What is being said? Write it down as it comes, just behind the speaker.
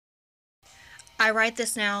I write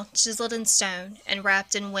this now, chiseled in stone, and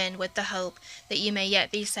wrapped in wind with the hope that you may yet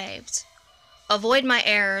be saved. Avoid my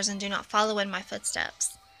errors and do not follow in my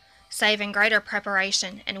footsteps, save in greater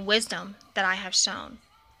preparation and wisdom that I have shown.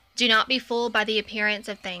 Do not be fooled by the appearance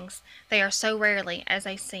of things. They are so rarely as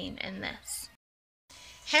they seem in this.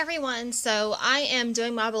 Hey everyone, so I am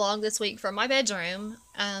doing my vlog this week from my bedroom.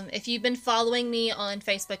 If you've been following me on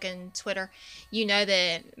Facebook and Twitter, you know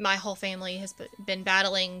that my whole family has been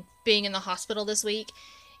battling being in the hospital this week.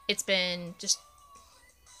 It's been just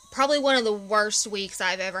probably one of the worst weeks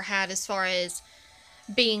I've ever had as far as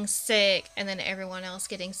being sick and then everyone else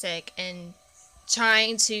getting sick and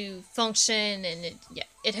trying to function, and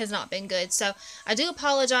it has not been good. So I do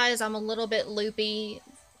apologize. I'm a little bit loopy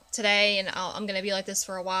today, and I'm going to be like this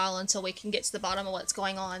for a while until we can get to the bottom of what's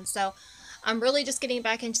going on. So I'm really just getting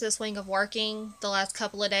back into the swing of working the last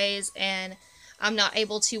couple of days, and I'm not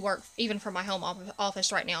able to work even from my home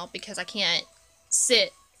office right now because I can't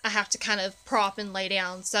sit. I have to kind of prop and lay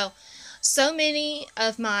down. So many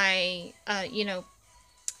of my,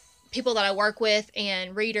 people that I work with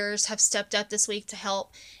and readers have stepped up this week to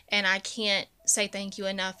help, and I can't say thank you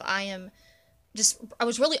enough. I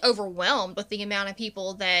was really overwhelmed with the amount of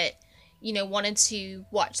people that, wanted to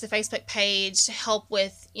watch the Facebook page, help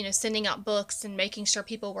with, sending out books and making sure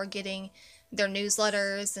people were getting their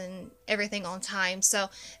newsletters and everything on time. So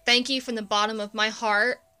thank you from the bottom of my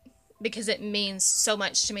heart, because it means so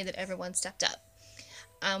much to me that everyone stepped up.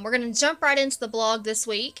 We're going to jump right into the blog this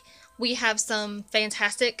week. We have some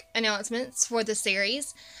fantastic announcements for the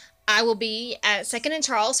series. I will be at 2nd and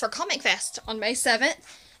Charles for Comic Fest on May 7th.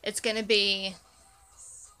 It's going to be,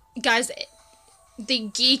 guys, the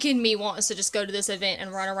geek in me wants to just go to this event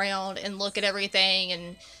and run around and look at everything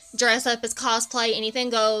and dress up as cosplay. Anything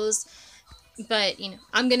goes. But,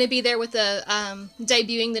 I'm going to be there with the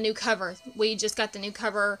debuting the new cover. We just got the new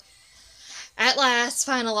cover at last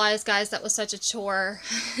finalized, guys. That was such a chore.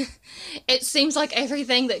 It seems like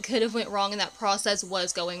everything that could have went wrong in that process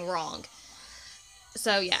was going wrong.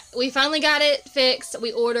 So yeah, we finally got it fixed.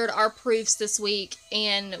 We ordered our proofs this week,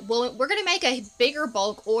 and we're going to make a bigger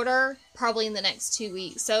bulk order probably in the next 2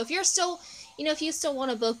 weeks. So if you're still, if you still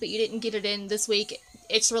want a book but you didn't get it in this week,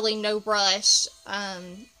 it's really no rush.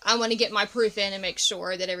 I want to get my proof in and make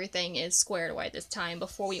sure that everything is squared away this time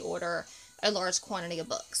before we order a large quantity of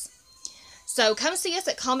books. So come see us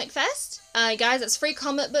at Comic Fest. Guys, it's free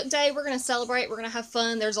comic book day. We're going to celebrate. We're going to have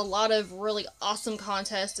fun. There's a lot of really awesome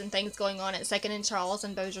contests and things going on at 2nd and Charles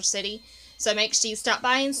in Bossier City. So make sure you stop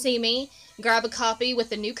by and see me. Grab a copy with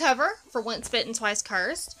the new cover for Once Bitten Twice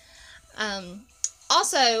Cursed.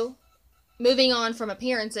 Also, moving on from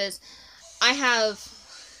appearances, I have,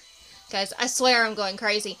 guys, I swear I'm going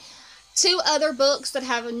crazy, 2 other books that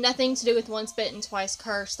have nothing to do with Once Bitten Twice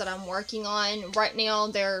Cursed that I'm working on. Right now,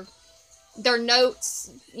 they're notes,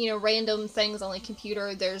 random things on the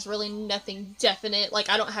computer. There's really nothing definite. Like,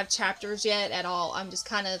 I don't have chapters yet at all. I'm just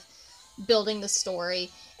kind of building the story.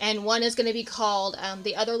 And one is going to be called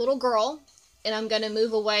The Other Little Girl. And I'm going to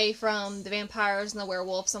move away from the vampires and the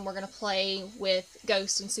werewolves, and we're going to play with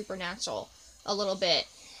ghosts and supernatural a little bit.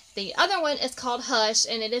 The other one is called Hush,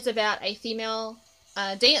 and it is about a female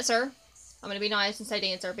dancer. I'm going to be nice and say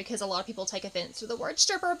dancer because a lot of people take offense to the word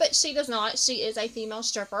stripper, but she does not. She is a female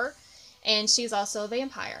stripper. And she's also a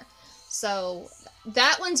vampire. So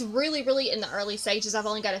that one's really, really in the early stages. I've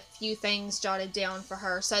only got a few things jotted down for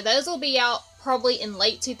her. So those will be out probably in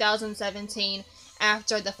late 2017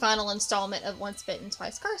 after the final installment of Once Bitten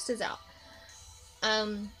Twice Cursed is out.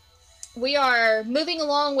 We are moving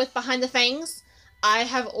along with Behind the Fangs. I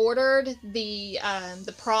have ordered the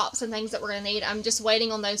props and things that we're going to need. I'm just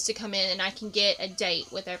waiting on those to come in and I can get a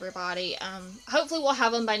date with everybody. Hopefully we'll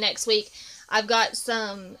have them by next week. I've got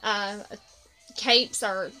some capes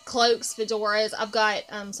or cloaks, fedoras. I've got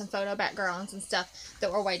some photo backgrounds and stuff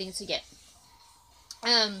that we're waiting to get.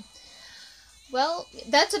 Well,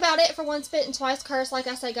 that's about it for Once Bitten Twice Cursed. Like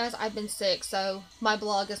I said, guys, I've been sick, so my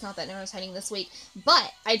blog is not that entertaining this week.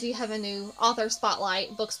 But I do have a new author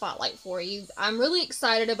spotlight, book spotlight for you. I'm really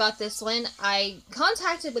excited about this one. I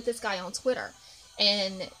contacted with this guy on Twitter,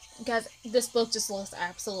 and guys, this book just looks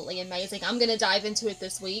absolutely amazing. I'm going to dive into it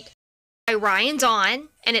this week. By Ryan Doughan,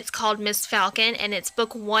 and it's called Miss Falcon, and it's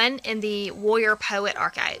book 1 in the Warrior Poet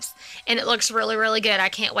Archives, and it looks really, really good. I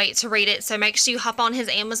can't wait to read it, so make sure you hop on his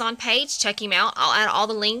Amazon page, check him out. I'll add all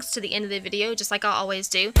the links to the end of the video, just like I always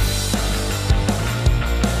do.